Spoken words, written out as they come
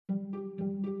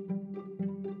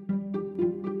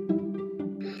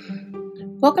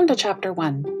Welcome to Chapter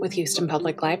 1 with Houston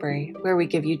Public Library, where we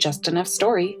give you just enough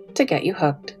story to get you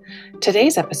hooked.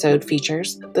 Today's episode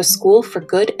features The School for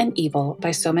Good and Evil by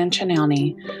Soman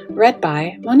Chainani, read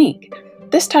by Monique.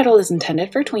 This title is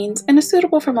intended for tweens and is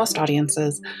suitable for most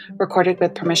audiences, recorded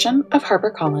with permission of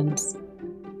HarperCollins.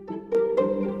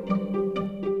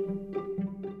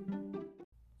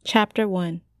 Chapter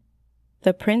 1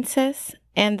 The Princess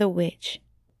and the Witch.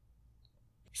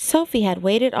 Sophie had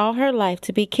waited all her life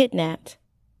to be kidnapped,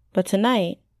 but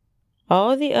tonight,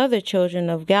 all the other children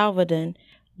of Galvadon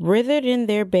writhed in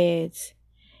their beds.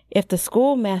 If the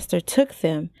schoolmaster took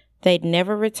them, they'd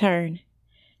never return,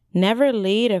 never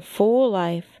lead a full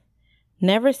life,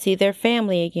 never see their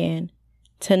family again.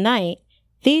 Tonight,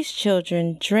 these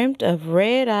children dreamt of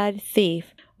red-eyed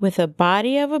thief with a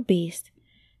body of a beast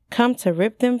come to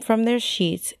rip them from their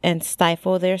sheets and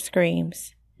stifle their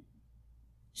screams.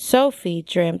 Sophie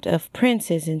dreamt of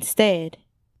princes instead.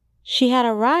 She had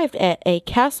arrived at a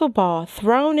castle ball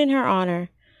thrown in her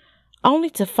honor, only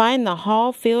to find the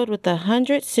hall filled with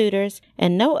 100 suitors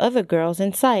and no other girls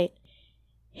in sight.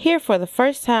 Here for the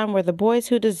first time were the boys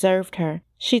who deserved her,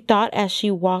 she thought as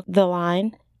she walked the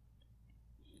line.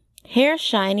 Hair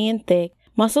shiny and thick,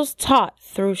 muscles taut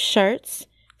through shirts,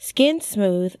 skin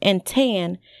smooth and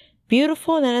tan,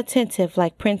 beautiful and attentive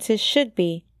like princes should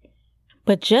be.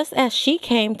 But just as she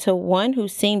came to one who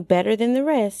seemed better than the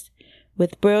rest,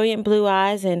 with brilliant blue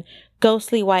eyes and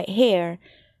ghostly white hair,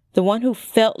 the one who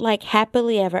felt like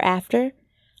happily ever after,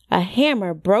 a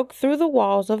hammer broke through the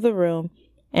walls of the room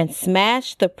and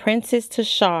smashed the princess to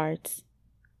shards.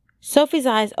 Sophie's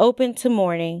eyes opened to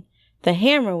morning. The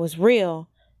hammer was real.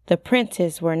 The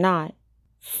princes were not.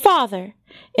 "Father,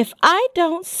 if I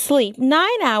don't sleep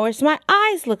 9 hours, my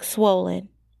eyes look swollen."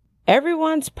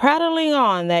 "Everyone's prattling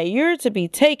on that you're to be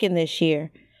taken this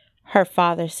year," her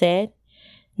father said,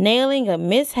 nailing a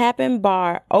misshapen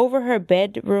bar over her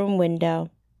bedroom window,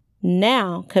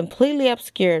 now completely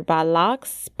obscured by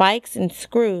locks, spikes, and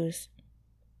screws.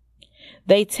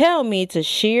 "They tell me to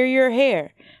shear your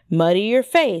hair, muddy your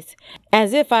face,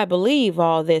 as if I believe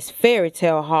all this fairy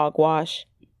tale hogwash.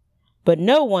 But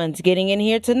no one's getting in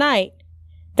here tonight,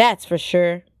 that's for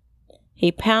sure."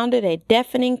 He pounded a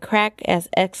deafening crack as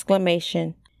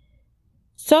exclamation.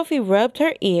 Sophie rubbed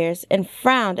her ears and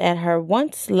frowned at her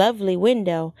once lovely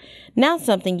window, now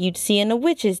something you'd see in a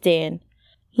witch's den.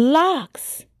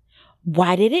 Locks!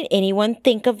 Why didn't anyone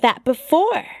think of that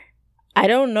before? "I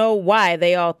don't know why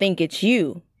they all think it's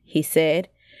you," he said,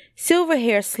 silver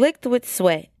hair slicked with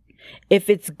sweat. "If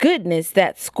it's goodness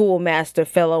that schoolmaster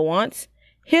fellow wants,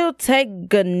 he'll take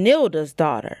Gunilda's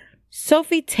daughter."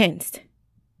 Sophie tensed.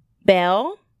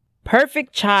 "Belle?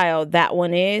 Perfect child, that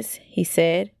one is," he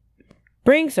said.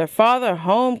 "Brings her father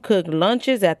home-cooked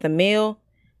lunches at the meal.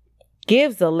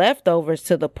 Gives the leftovers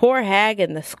to the poor hag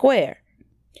in the square."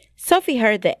 Sophie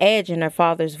heard the edge in her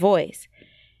father's voice.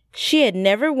 She had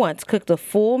never once cooked a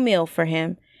full meal for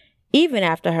him, even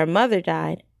after her mother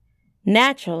died.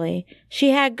 Naturally,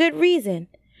 she had good reason.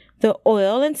 The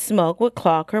oil and smoke would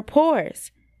clog her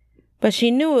pores. But she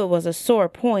knew it was a sore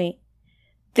point.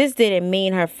 This didn't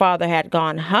mean her father had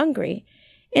gone hungry.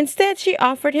 Instead, she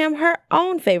offered him her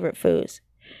own favorite foods: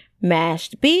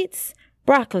 mashed beets,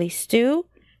 broccoli stew,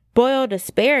 boiled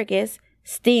asparagus,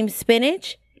 steamed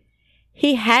spinach.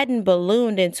 He hadn't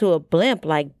ballooned into a blimp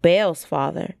like Belle's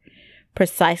father,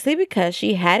 precisely because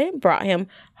she hadn't brought him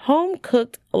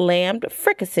home-cooked lamb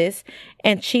fricassees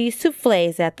and cheese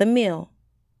soufflés at the meal.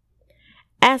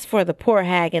 As for the poor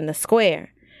hag in the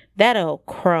square, that old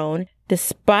crone,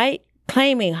 despite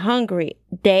claiming hungry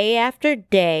day after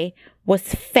day,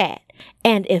 was fat,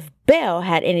 and if Belle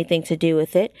had anything to do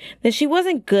with it, then she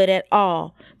wasn't good at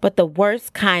all, but the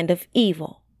worst kind of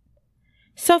evil.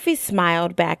 Sophie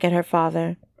smiled back at her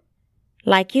father.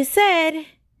 "Like you said,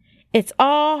 it's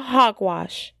all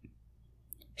hogwash."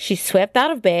 She swept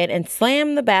out of bed and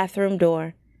slammed the bathroom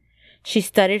door. She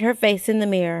studied her face in the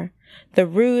mirror. The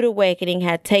rude awakening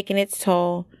had taken its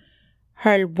toll.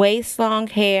 Her waist-long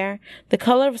hair, the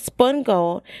color of spun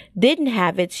gold, didn't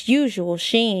have its usual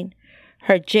sheen.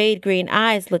 Her jade-green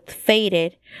eyes looked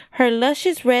faded, her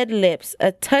luscious red lips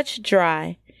a touch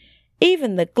dry.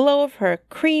 Even the glow of her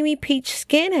creamy peach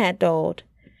skin had dulled.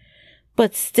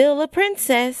 But still a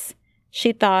princess,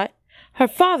 she thought. Her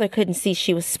father couldn't see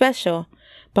she was special,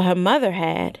 but her mother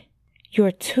had.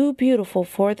 "You're too beautiful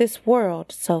for this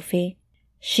world, Sophie,"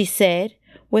 she said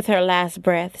with her last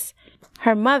breaths.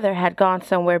 Her mother had gone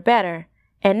somewhere better,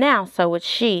 and now so would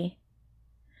she.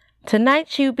 Tonight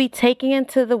she would be taken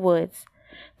into the woods.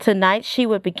 Tonight she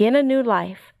would begin a new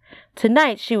life.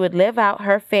 Tonight she would live out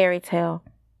her fairy tale.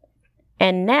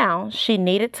 And now she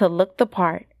needed to look the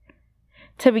part.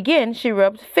 To begin, she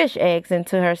rubbed fish eggs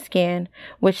into her skin,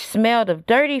 which smelled of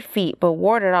dirty feet but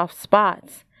warded off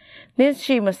spots. Then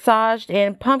she massaged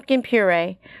in pumpkin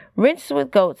puree, rinsed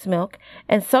with goat's milk,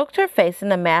 and soaked her face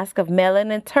in a mask of melon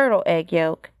and turtle egg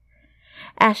yolk.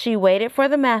 As she waited for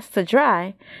the mask to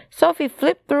dry, Sophie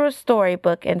flipped through a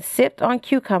storybook and sipped on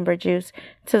cucumber juice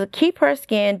to keep her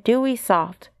skin dewy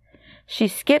soft. She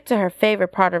skipped to her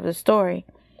favorite part of the story,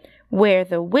 where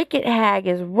the wicked hag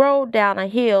is rolled down a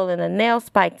hill in a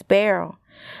nail-spiked barrel,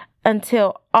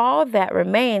 until all that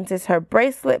remains is her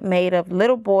bracelet made of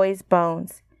little boys'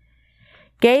 bones.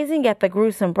 Gazing at the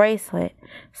gruesome bracelet,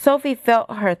 Sophie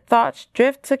felt her thoughts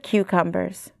drift to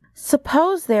cucumbers.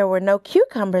 Suppose there were no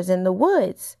cucumbers in the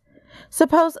woods.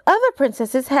 Suppose other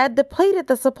princesses had depleted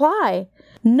the supply.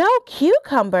 No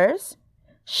cucumbers?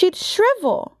 She'd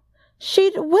shrivel.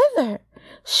 She'd wither.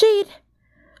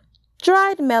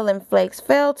 Dried melon flakes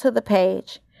fell to the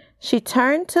page. She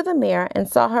turned to the mirror and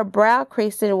saw her brow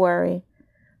creased in worry.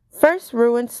 First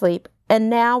ruined sleep, and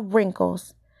now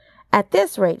wrinkles. At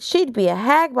this rate, she'd be a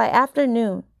hag by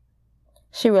afternoon.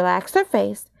 She relaxed her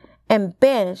face and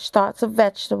banished thoughts of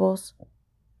vegetables.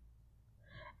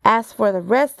 As for the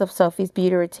rest of Sophie's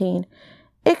beauty routine,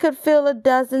 it could fill a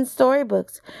dozen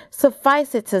storybooks.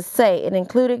 Suffice it to say, it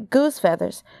included goose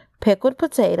feathers, pickled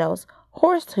potatoes,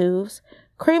 horse hooves,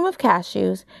 cream of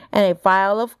cashews, and a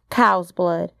vial of cow's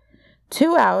blood.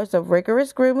 2 hours of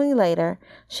rigorous grooming later,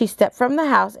 she stepped from the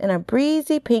house in a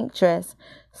breezy pink dress,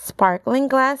 sparkling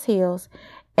glass heels,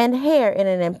 and hair in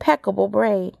an impeccable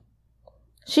braid.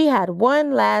 She had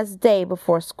one last day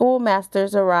before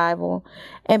schoolmaster's arrival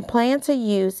and planned to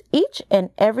use each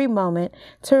and every moment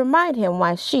to remind him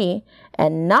why she,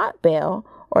 and not Belle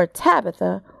or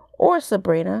Tabitha or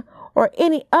Sabrina or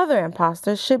any other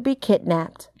imposter, should be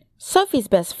kidnapped. Sophie's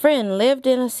best friend lived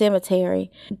in a cemetery.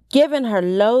 Given her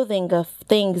loathing of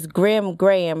things grim,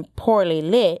 gray, and poorly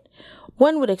lit,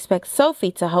 one would expect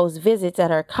Sophie to host visits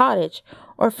at her cottage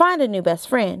or find a new best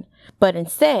friend. But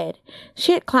instead,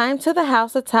 she had climbed to the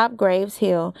house atop Graves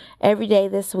Hill every day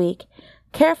this week,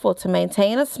 careful to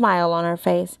maintain a smile on her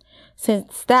face,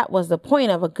 since that was the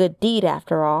point of a good deed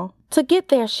after all. To get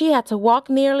there, she had to walk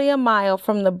nearly a mile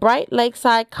from the bright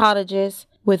lakeside cottages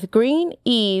with green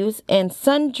eaves and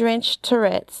sun-drenched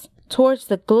turrets towards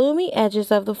the gloomy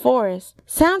edges of the forest.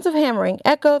 Sounds of hammering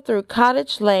echoed through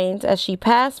cottage lanes as she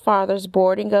passed fathers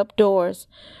boarding up doors,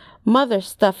 mothers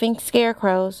stuffing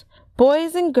scarecrows,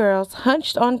 boys and girls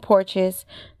hunched on porches,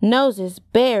 noses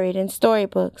buried in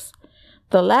storybooks.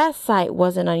 The last sight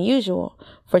wasn't unusual,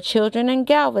 for children in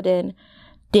Galveston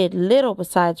did little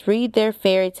besides read their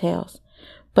fairy tales.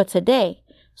 But today,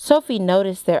 Sophie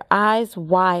noticed their eyes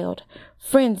wild,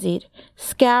 frenzied,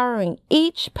 scouring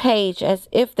each page as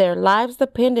if their lives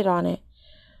depended on it.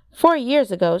 4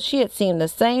 years ago, she had seen the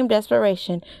same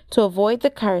desperation to avoid the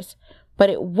curse, but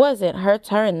it wasn't her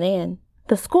turn then.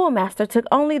 The schoolmaster took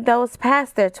only those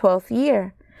past their 12th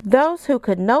year, those who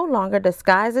could no longer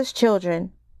disguise as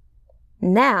children.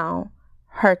 Now,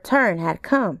 her turn had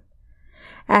come.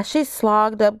 As she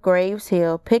slogged up Graves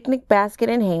Hill, picnic basket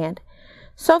in hand,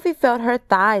 Sophie felt her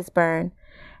thighs burn.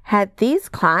 Had these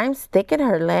climbs thickened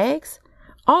her legs?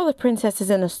 All the princesses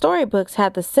in the storybooks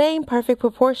had the same perfect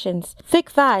proportions.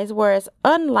 Thick thighs were as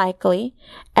unlikely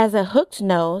as a hooked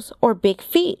nose or big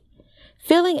feet.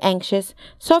 Feeling anxious,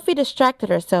 Sophie distracted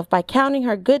herself by counting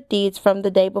her good deeds from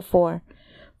the day before.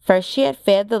 First, she had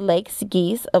fed the lake's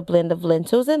geese a blend of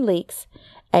lentils and leeks,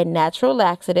 a natural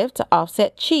laxative to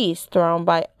offset cheese thrown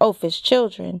by oafish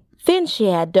children. Then she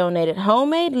had donated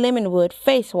homemade lemonwood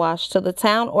face wash to the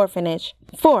town orphanage,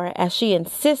 for, as she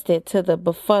insisted to the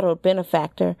befuddled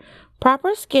benefactor,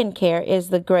 proper skin care is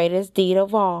the greatest deed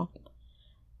of all.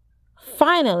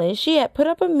 Finally, she had put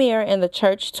up a mirror in the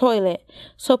church toilet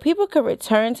so people could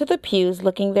return to the pews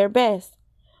looking their best.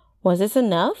 Was this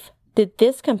enough? Did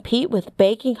this compete with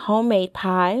baking homemade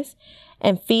pies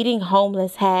and feeding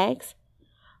homeless hags?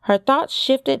 Her thoughts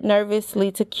shifted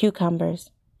nervously to cucumbers.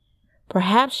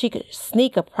 Perhaps she could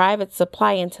sneak a private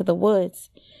supply into the woods.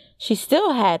 She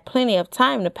still had plenty of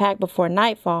time to pack before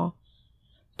nightfall.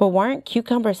 But weren't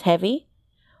cucumbers heavy?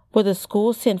 Would the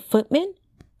school send footmen?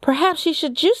 Perhaps she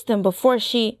should juice them before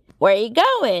she— "Where are you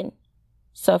going?"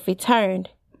 Sophie turned.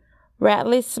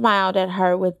 Radley smiled at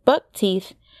her with buck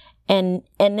teeth and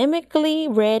anemically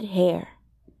red hair.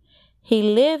 He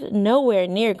lived nowhere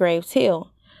near Graves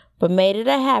Hill, but made it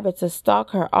a habit to stalk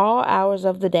her all hours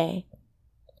of the day.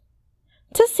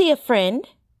 "To see a friend,"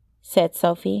 said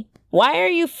Sophie. "Why are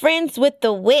you friends with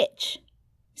the witch?"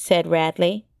 said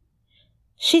Radley.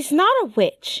 "She's not a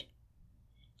witch."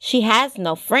 "She has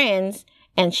no friends,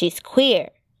 and she's queer.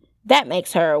 That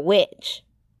makes her a witch."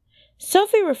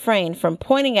 Sophie refrained from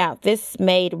pointing out this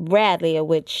made Radley a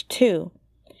witch too.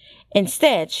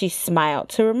 Instead, she smiled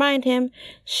to remind him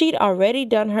she'd already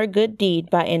done her good deed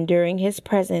by enduring his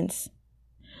presence.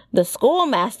 "The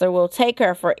schoolmaster will take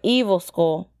her for evil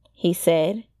school," he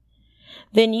said.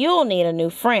 "Then you'll need a new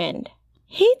friend."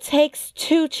 "He takes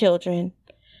 2 children,"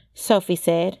 Sophie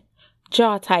said,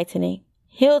 jaw tightening.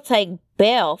 "He'll take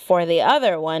Belle for the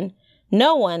other one.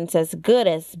 No one's as good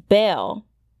as Belle."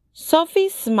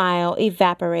 Sophie's smile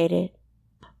evaporated.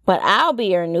 "But I'll be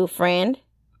your new friend,"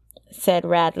 said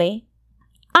Radley.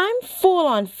 "I'm full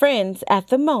on friends at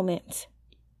the moment,"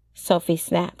 Sophie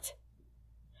snapped.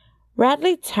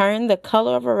 Radley turned the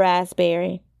color of a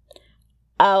raspberry.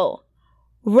 "Oh,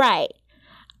 right.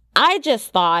 I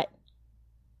just thought—"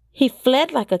 He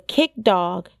fled like a kicked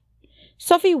dog.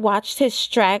 Sophie watched his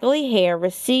straggly hair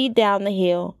recede down the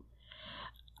hill.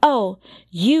 "Oh,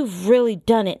 you've really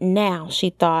done it now,"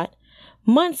 she thought.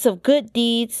 Months of good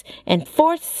deeds and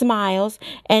forced smiles,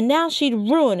 and now she'd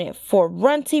ruin it for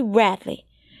Runty Radley.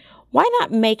 Why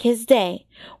not make his day?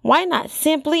 Why not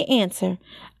simply answer,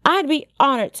 "I'd be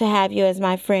honored to have you as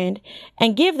my friend,"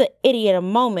 and give the idiot a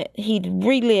moment he'd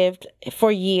relived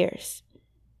for years?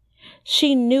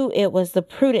 She knew it was the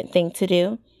prudent thing to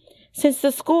do, since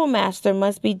the schoolmaster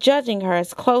must be judging her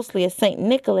as closely as St.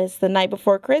 Nicholas the night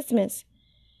before Christmas.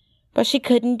 But she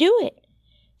couldn't do it.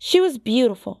 She was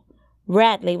beautiful.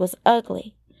 Radley was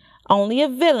ugly. Only a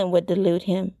villain would delude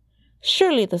him.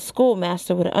 Surely the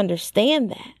schoolmaster would understand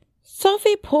that.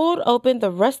 Sophie pulled open the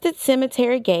rusted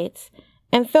cemetery gates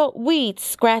and felt weeds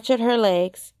scratch at her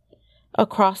legs.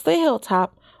 Across the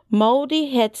hilltop, moldy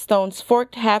headstones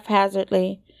forked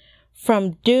haphazardly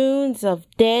from dunes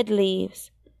of dead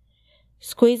leaves.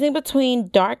 Squeezing between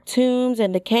dark tombs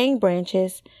and decaying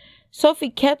branches, Sophie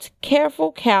kept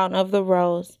careful count of the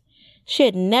rows. She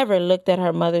had never looked at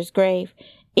her mother's grave,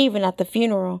 even at the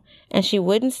funeral, and she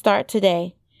wouldn't start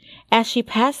today. As she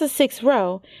passed the 6th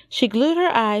row, she glued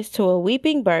her eyes to a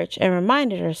weeping birch and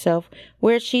reminded herself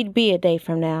where she'd be a day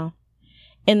from now.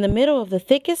 In the middle of the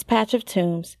thickest patch of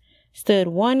tombs stood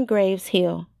one Graves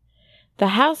Hill. The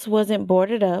house wasn't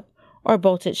boarded up or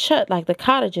bolted shut like the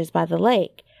cottages by the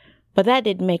lake, but that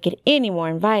didn't make it any more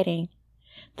inviting.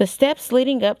 The steps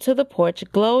leading up to the porch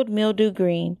glowed mildew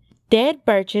green. Dead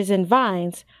birches and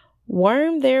vines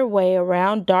wormed their way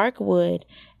around dark wood,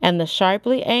 and the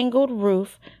sharply angled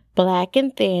roof, black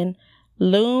and thin,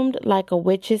 loomed like a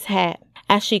witch's hat.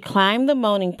 As she climbed the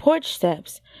moaning porch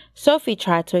steps, Sophie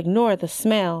tried to ignore the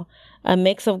smell, a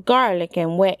mix of garlic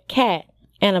and wet cat,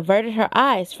 and averted her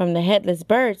eyes from the headless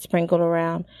birds sprinkled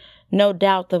around, no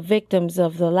doubt the victims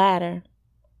of the latter.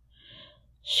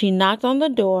 She knocked on the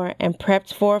door and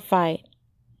prepped for a fight.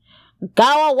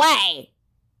 "Go away!"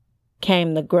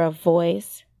 came the gruff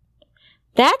voice.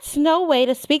 "That's no way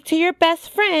to speak to your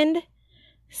best friend,"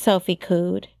 Sophie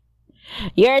cooed.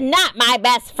 "You're not my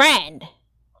best friend."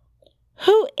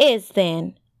 "Who is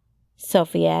then?"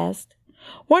 Sophie asked,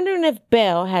 wondering if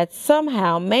Belle had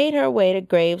somehow made her way to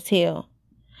Graves Hill.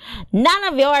 "None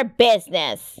of your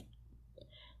business."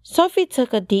 Sophie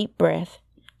took a deep breath.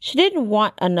 She didn't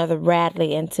want another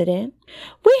Radley incident.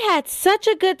 "We had such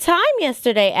a good time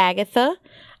yesterday, Agatha.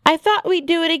 I thought we'd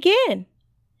do it again."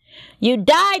 "You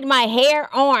dyed my hair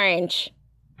orange."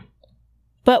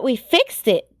 "But we fixed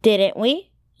it, didn't we?"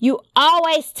 "You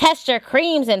always test your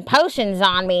creams and potions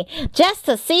on me just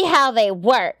to see how they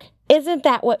work." "Isn't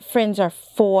that what friends are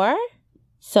for?"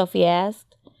 Sophie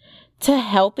asked. "To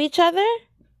help each other?"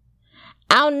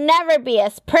 "I'll never be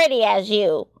as pretty as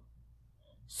you."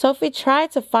 Sophie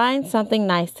tried to find something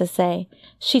nice to say.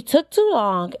 She took too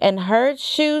long and heard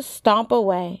shoes stomp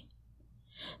away.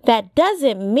 "That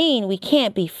doesn't mean we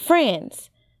can't be friends,"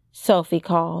 Sophie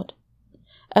called.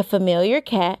 A familiar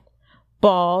cat,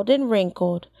 bald and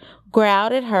wrinkled,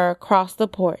 growled at her across the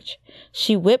porch.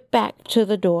 She whipped back to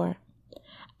the door.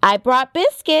 "I brought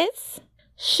biscuits."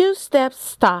 Shoe steps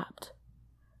stopped.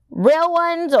 "Real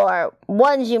ones or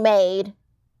ones you made?"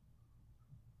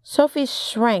 Sophie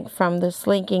shrank from the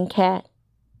slinking cat.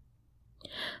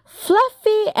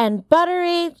 "Fluffy and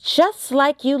buttery, just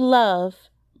like you love,"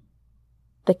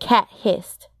 the cat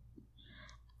hissed.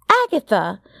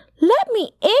 "Agatha, let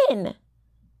me in."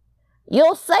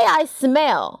 "You'll say I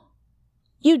smell."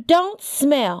 "You don't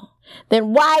smell."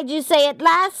 "Then why'd you say it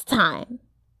last time?"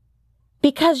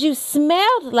 "Because you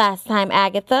smelled last time,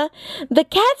 Agatha. The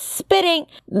cat's spitting."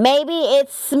 "Maybe it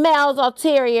smells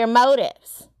ulterior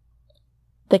motives."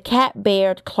 The cat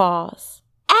bared claws.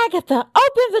 "Agatha,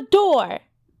 open the door!"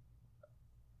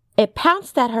 It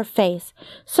pounced at her face.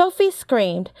 Sophie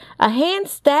screamed. A hand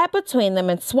stabbed between them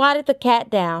and swatted the cat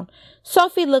down.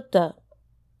 Sophie looked up.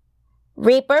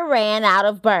 Reaper ran out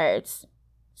of birds,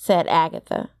 said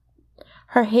Agatha.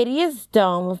 Her hideous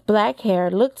dome of black hair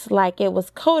looked like it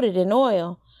was coated in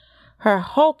oil. Her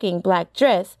hulking black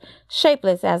dress,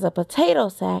 shapeless as a potato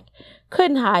sack,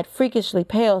 couldn't hide freakishly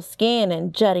pale skin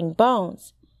and jutting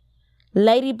bones.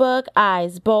 Ladybug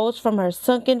eyes bulged from her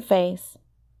sunken face.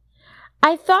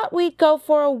 I thought we'd go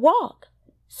for a walk,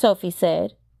 Sophie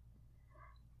said.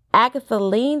 Agatha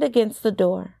leaned against the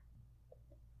door.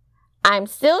 I'm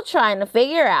still trying to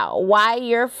figure out why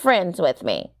you're friends with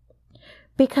me.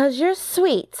 Because you're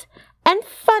sweet and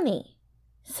funny,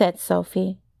 said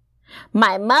Sophie.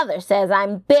 My mother says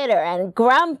I'm bitter and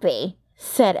grumpy,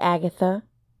 said Agatha.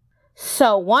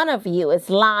 So one of you is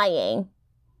lying.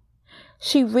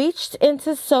 She reached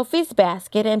into Sophie's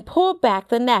basket and pulled back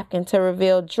the napkin to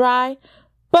reveal dry,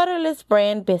 butterless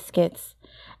bran biscuits.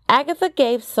 Agatha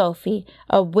gave Sophie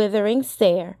a withering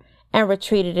stare and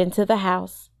retreated into the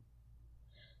house.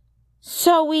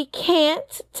 So we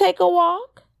can't take a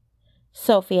walk?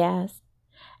 Sophie asked.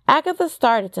 Agatha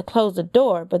started to close the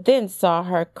door, but then saw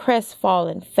her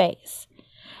crestfallen face,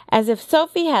 as if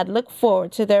Sophie had looked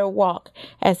forward to their walk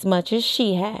as much as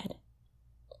she had.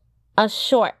 A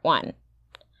short one.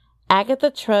 Agatha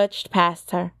trudged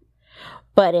past her.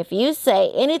 But if you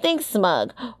say anything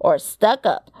smug or stuck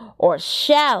up or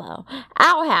shallow,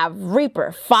 I'll have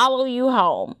Reaper follow you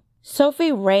home.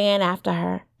 Sophie ran after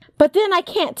her. But then I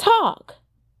can't talk.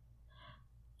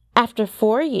 After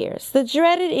 4 years, the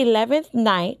dreaded 11th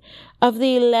night of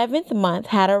the 11th month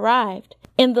had arrived.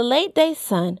 In the late day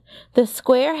sun, the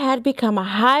square had become a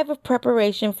hive of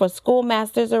preparation for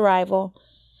schoolmaster's arrival.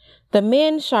 The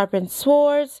men sharpened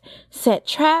swords, set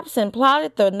traps, and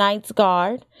plotted the night's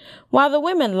guard, while the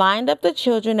women lined up the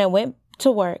children and went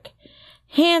to work.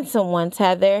 Handsome ones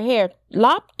had their hair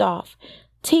lopped off,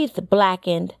 teeth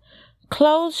blackened,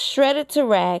 clothes shredded to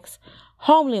rags.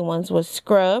 Homely ones were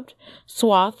scrubbed,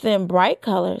 swathed in bright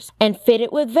colors, and fitted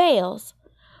with veils.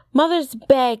 Mothers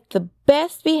begged the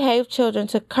best-behaved children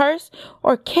to curse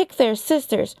or kick their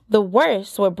sisters. The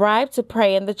worst were bribed to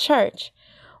pray in the church,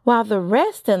 while the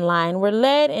rest in line were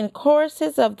led in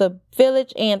choruses of the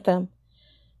village anthem.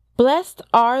 Blessed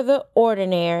are the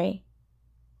ordinary.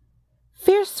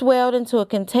 Fear swelled into a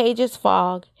contagious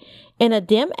fog. In a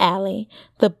dim alley,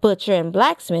 the butcher and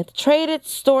blacksmith traded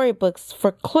storybooks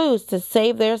for clues to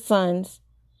save their sons.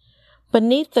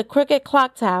 Beneath the crooked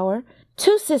clock tower,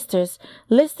 2 sisters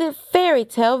listed fairy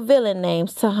tale villain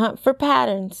names to hunt for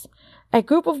patterns. A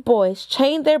group of boys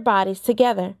chained their bodies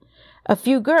together. A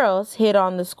few girls hid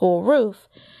on the school roof,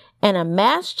 and a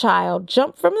masked child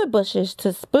jumped from the bushes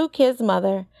to spook his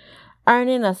mother,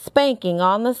 earning a spanking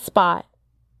on the spot.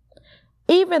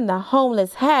 Even the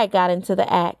homeless hag got into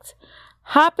the act,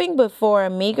 hopping before a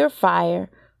meager fire,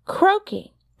 croaking,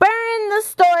 "Burn the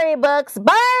storybooks!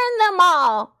 Burn them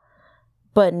all!"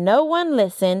 But no one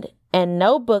listened, and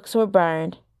no books were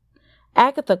burned.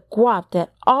 Agatha gawped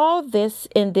at all this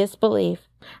in disbelief.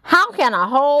 How can a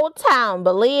whole town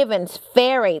believe in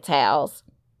fairy tales?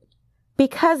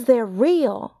 Because they're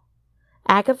real.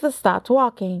 Agatha stopped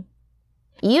walking.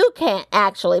 You can't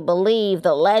actually believe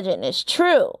the legend is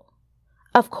true.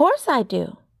 Of course I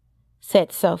do,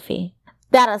 said Sophie.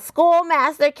 That a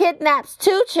schoolmaster kidnaps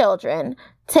 2 children,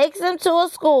 takes them to a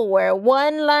school where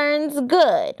one learns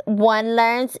good, one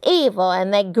learns evil,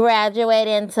 and they graduate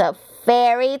into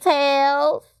fairy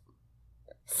tales?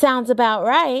 Sounds about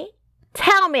right.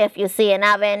 Tell me if you see an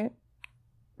oven.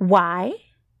 Why?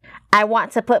 I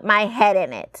want to put my head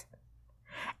in it.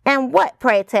 And what,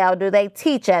 pray tell, do they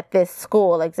teach at this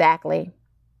school exactly?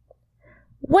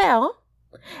 Well,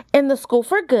 in the School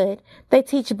for Good, they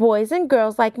teach boys and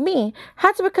girls like me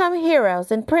how to become heroes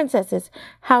and princesses,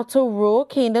 how to rule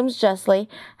kingdoms justly,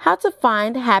 how to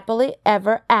find happily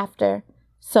ever after,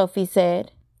 Sophie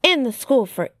said. In the School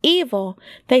for Evil,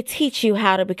 they teach you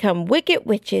how to become wicked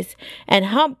witches and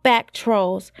humpback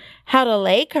trolls, how to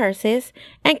lay curses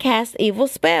and cast evil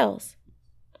spells.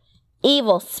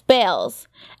 Evil spells?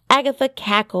 Agatha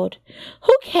cackled.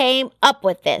 Who came up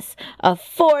with this? A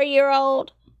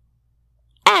 4-year-old?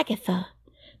 Agatha,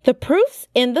 the proof's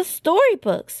in the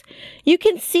storybooks. You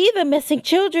can see the missing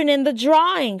children in the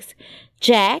drawings.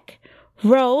 Jack,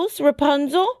 Rose,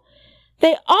 Rapunzel,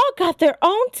 they all got their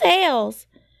own tales.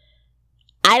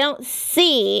 I don't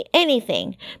see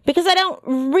anything because I don't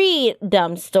read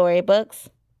dumb storybooks.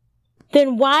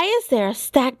 Then why is there a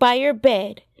stack by your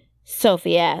bed?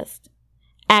 Sophie asked.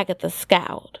 Agatha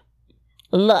scowled.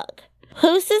 Look,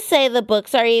 who's to say the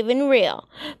books are even real?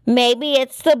 Maybe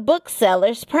it's the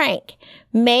bookseller's prank.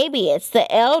 Maybe it's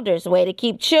the elder's way to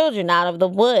keep children out of the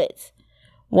woods.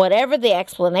 Whatever the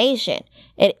explanation,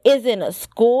 it isn't a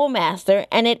schoolmaster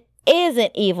and it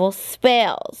isn't evil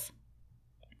spells.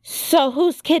 So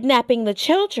who's kidnapping the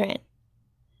children?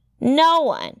 No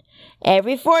one.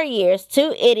 Every 4 years,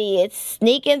 2 idiots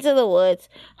sneak into the woods,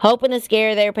 hoping to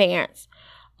scare their parents,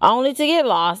 only to get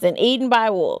lost and eaten by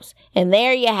wolves. And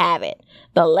there you have it.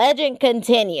 The legend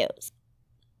continues.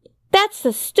 That's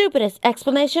the stupidest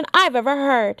explanation I've ever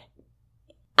heard.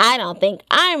 I don't think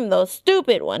I'm the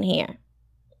stupid one here,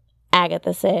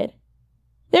 Agatha said.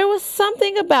 There was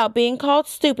something about being called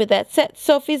stupid that set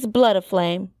Sophie's blood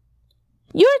aflame.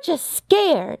 You're just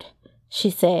scared, she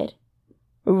said.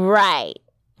 Right,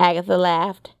 Agatha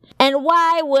laughed. And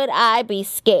why would I be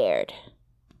scared?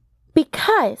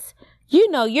 Because you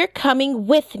know you're coming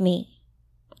with me.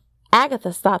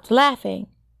 Agatha stopped laughing.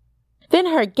 Then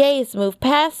her gaze moved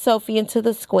past Sophie into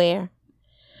the square.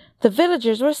 The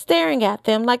villagers were staring at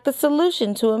them like the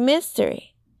solution to a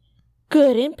mystery.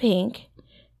 Good in pink,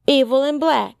 evil in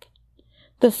black.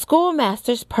 The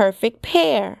schoolmaster's perfect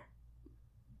pair.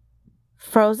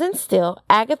 Frozen still,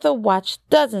 Agatha watched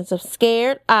dozens of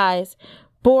scared eyes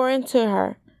bore into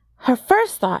her. Her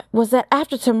first thought was that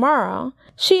after tomorrow,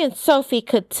 she and Sophie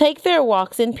could take their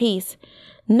walks in peace.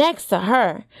 Next to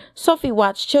her, Sophie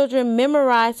watched children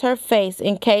memorize her face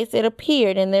in case it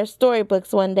appeared in their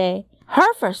storybooks one day.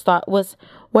 Her first thought was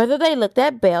whether they looked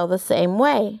at Belle the same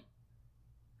way.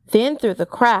 Then through the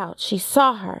crowd, she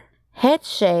saw her, head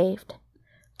shaved,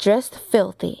 dressed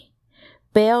filthy.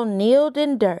 Belle kneeled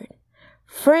in dirt,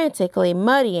 frantically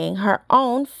muddying her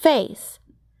own face.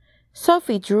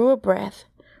 Sophie drew a breath,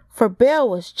 for Belle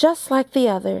was just like the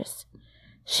others.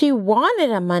 She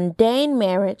wanted a mundane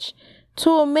marriage to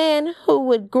a man who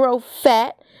would grow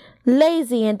fat,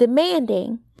 lazy, and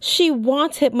demanding. She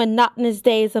wanted monotonous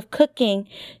days of cooking,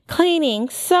 cleaning,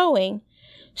 sewing.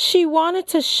 She wanted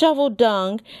to shovel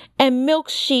dung and milk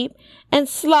sheep and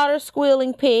slaughter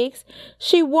squealing pigs.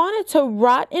 She wanted to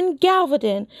rot in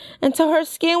Galveston until her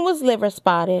skin was liver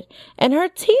spotted and her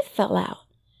teeth fell out.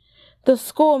 The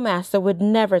schoolmaster would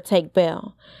never take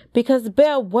Belle because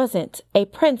Belle wasn't a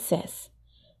princess.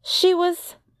 She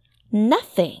was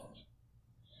nothing.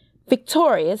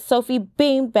 Victorious, Sophie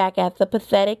beamed back at the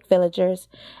pathetic villagers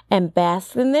and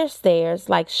basked in their stares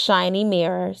like shiny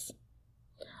mirrors.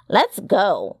 Let's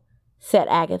go, said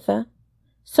Agatha.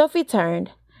 Sophie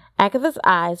turned. Agatha's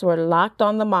eyes were locked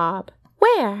on the mob.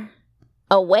 Where?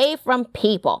 Away from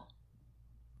people.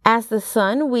 As the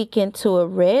sun weakened to a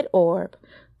red orb,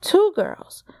 2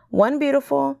 girls, one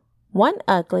beautiful, one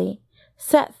ugly,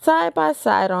 sat side by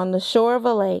side on the shore of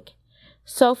a lake.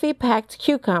 Sophie packed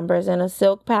cucumbers in a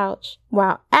silk pouch,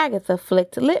 while Agatha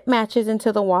flicked lit matches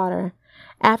into the water.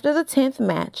 After the 10th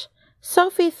match,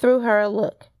 Sophie threw her a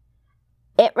look.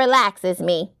 It relaxes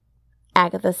me,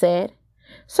 Agatha said.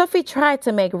 Sophie tried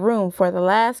to make room for the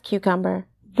last cucumber.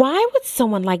 Why would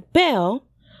someone like Belle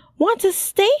want to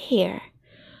stay here?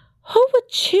 Who would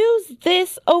choose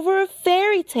this over a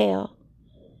fairy tale?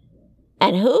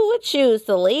 And who would choose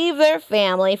to leave their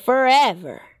family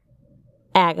forever?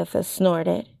 Agatha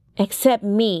snorted. Except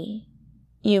me,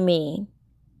 you mean,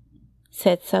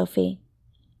 said Sophie.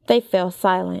 They fell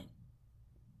silent.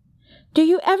 Do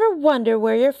you ever wonder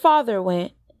where your father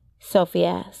went? Sophie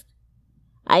asked.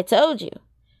 I told you.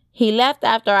 He left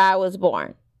after I was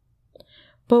born.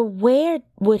 But where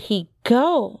would he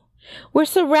go? We're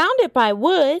surrounded by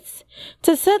woods.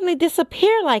 To suddenly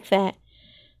disappear like that.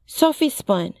 Sophie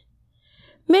spun.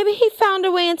 Maybe he found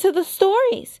a way into the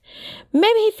stories.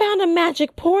 Maybe he found a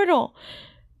magic portal.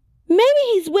 Maybe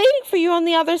he's waiting for you on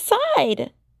the other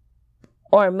side.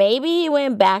 Or maybe he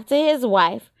went back to his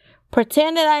wife,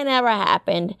 pretended I never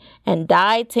happened, and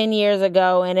died 10 years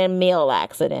ago in a mill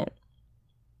accident.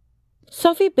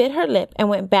 Sophie bit her lip and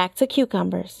went back to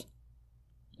cucumbers.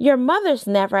 Your mother's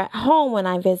never at home when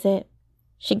I visit.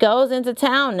 She goes into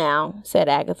town now, said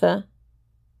Agatha.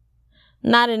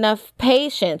 Not enough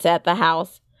patience at the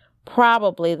house.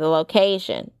 Probably the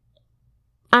location.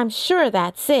 I'm sure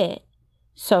that's it,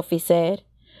 Sophie said,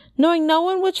 knowing no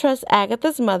one would trust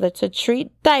Agatha's mother to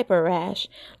treat diaper rash,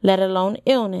 let alone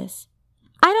illness.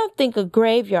 I don't think a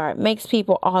graveyard makes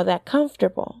people all that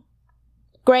comfortable.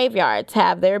 Graveyards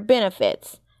have their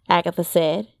benefits, Agatha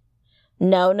said.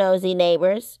 No nosy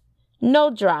neighbors,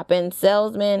 no drop-in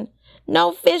salesmen,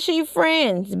 no fishy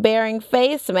friends bearing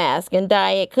face masks and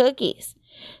diet cookies,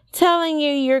 telling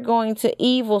you you're going to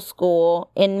evil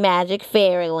school in magic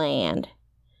fairyland.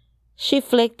 She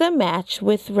flicked the match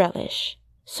with relish.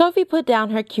 Sophie put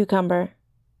down her cucumber.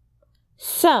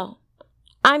 So,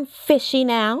 I'm fishy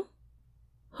now?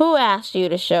 Who asked you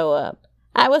to show up?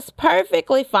 I was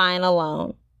perfectly fine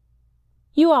alone.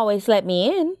 You always let me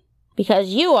in, because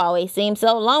you always seem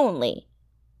so lonely,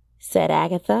 said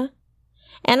Agatha.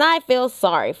 and I feel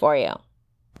sorry for you."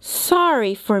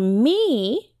 "Sorry for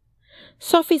me?"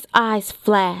 Sophie's eyes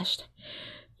flashed.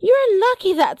 "You're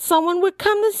lucky that someone would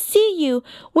come to see you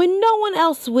when no one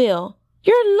else will.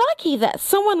 You're lucky that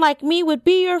someone like me would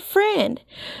be your friend.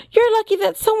 You're lucky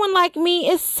that someone like me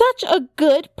is such a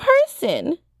good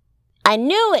person." "I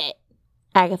knew it,"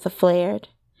 Agatha flared.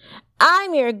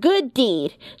 "I'm your good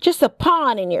deed, just a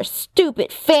pawn in your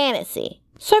stupid fantasy."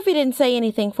 Sophie didn't say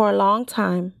anything for a long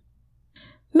time.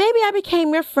 "Maybe I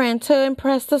became your friend to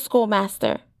impress the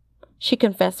schoolmaster," she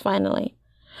confessed finally.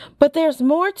 "But there's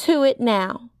more to it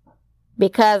now."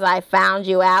 "Because I found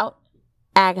you out?"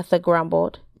 Agatha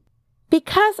grumbled.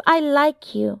 "Because I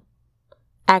like you."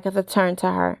 Agatha turned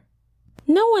to her.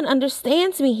 "No one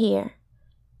understands me here,"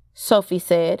 Sophie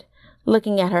said,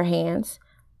 looking at her hands.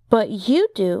 "But you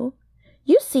do.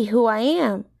 You see who I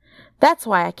am. That's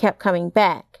why I kept coming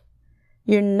back.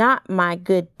 You're not my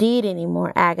good deed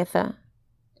anymore, Agatha."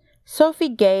 Sophie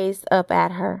gazed up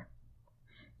at her.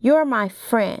 "You're my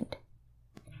friend."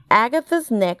 Agatha's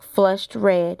neck flushed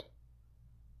red.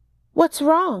 "What's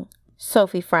wrong?"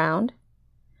 Sophie frowned.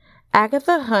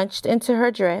 Agatha hunched into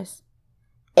her dress.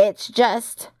 "It's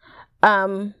just,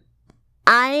 I'm,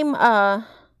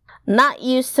 not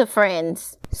used to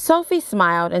friends." Sophie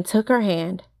smiled and took her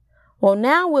hand. "Well,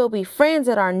 now we'll be friends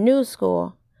at our new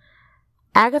school."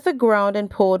 Agatha groaned and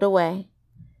pulled away.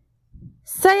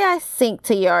 "Say I sink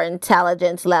to your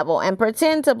intelligence level and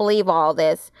pretend to believe all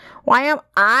this. Why am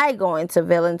I going to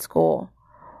villain school?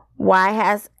 Why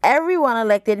has everyone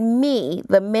elected me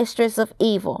the mistress of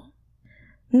evil?"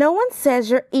 "No one says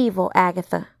you're evil,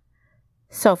 Agatha,"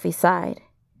 Sophie sighed.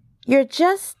 "You're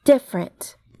just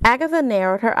different." Agatha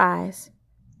narrowed her eyes.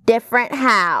 "Different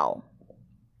how?"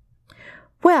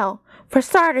 "Well, for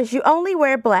starters, you only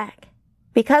wear black."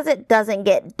 "Because it doesn't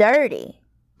get dirty."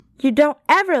 "You don't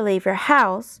ever leave your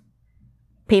house."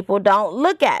 "People don't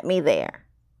look at me there."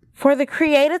 "For the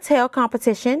Create a Tale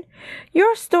competition,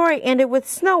 your story ended with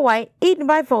Snow White eaten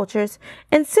by vultures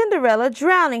and Cinderella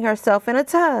drowning herself in a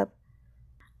tub."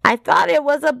 "I thought it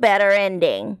was a better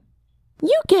ending."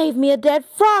 "You gave me a dead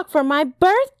frog for my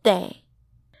birthday."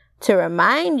 "To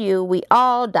remind you we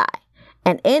all die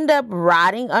and end up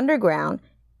rotting underground,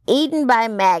 eaten by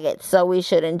maggots, so we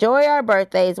should enjoy our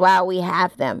birthdays while we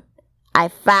have them. I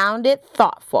found it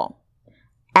thoughtful."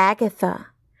 "Agatha,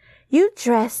 you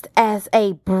dressed as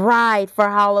a bride for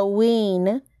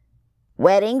Halloween."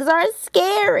 "Weddings are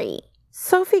scary."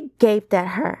 Sophie gaped at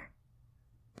her.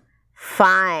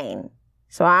 "Fine.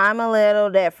 So I'm a little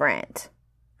different."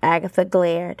 Agatha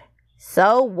glared.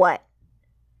 "So what?"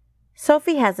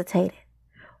 Sophie hesitated.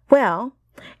 "Well,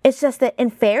 it's just that in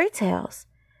fairy tales,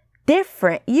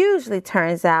 different usually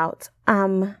turns out,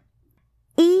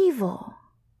 evil."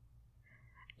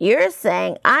 "You're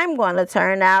saying I'm going to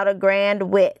turn out a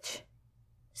grand witch,"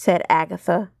 said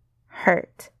Agatha,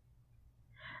 hurt.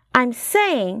 "I'm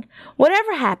saying,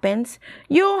 whatever happens,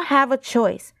 you'll have a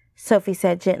choice," Sophie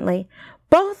said gently.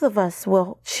 "Both of us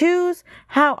will choose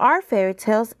how our fairy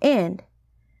tales end."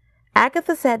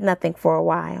 Agatha said nothing for a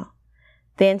while.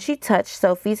 Then she touched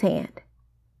Sophie's hand.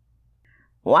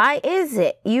 "Why is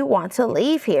it you want to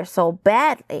leave here so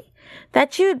badly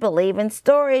that you'd believe in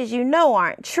stories you know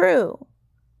aren't true?"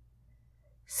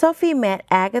 Sophie met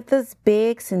Agatha's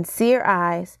big, sincere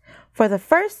eyes. For the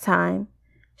first time,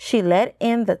 she let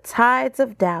in the tides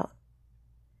of doubt.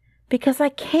 "Because I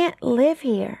can't live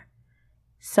here,"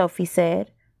 Sophie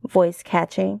said, voice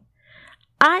catching.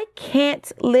 "I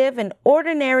can't live an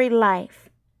ordinary life."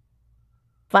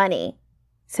 "Funny,"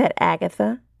 said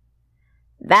Agatha.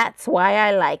 "That's why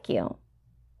I like you."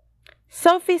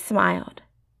 Sophie smiled.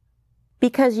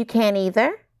 "Because you can't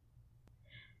either?"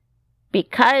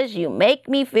 "Because you make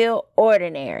me feel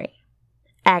ordinary,"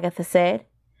 Agatha said.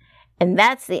 "And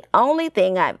that's the only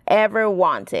thing I've ever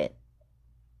wanted."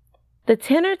 The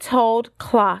tenor-tolled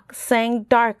clock sang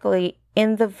darkly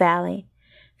in the valley,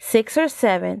 6 or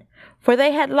 7, for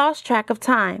they had lost track of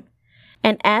time.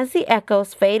 And as the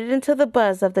echoes faded into the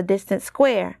buzz of the distant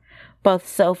square, both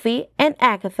Sophie and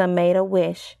Agatha made a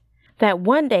wish that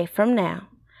one day from now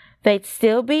they'd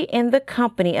still be in the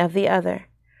company of the other,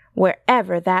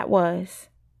 wherever that was.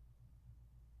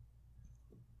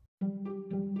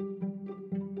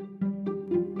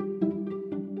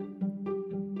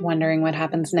 Wondering what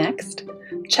happens next?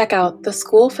 Check out The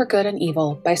School for Good and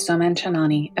Evil by Soman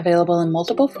Chanani, available in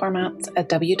multiple formats at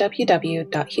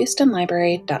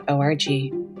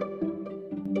www.houstonlibrary.org.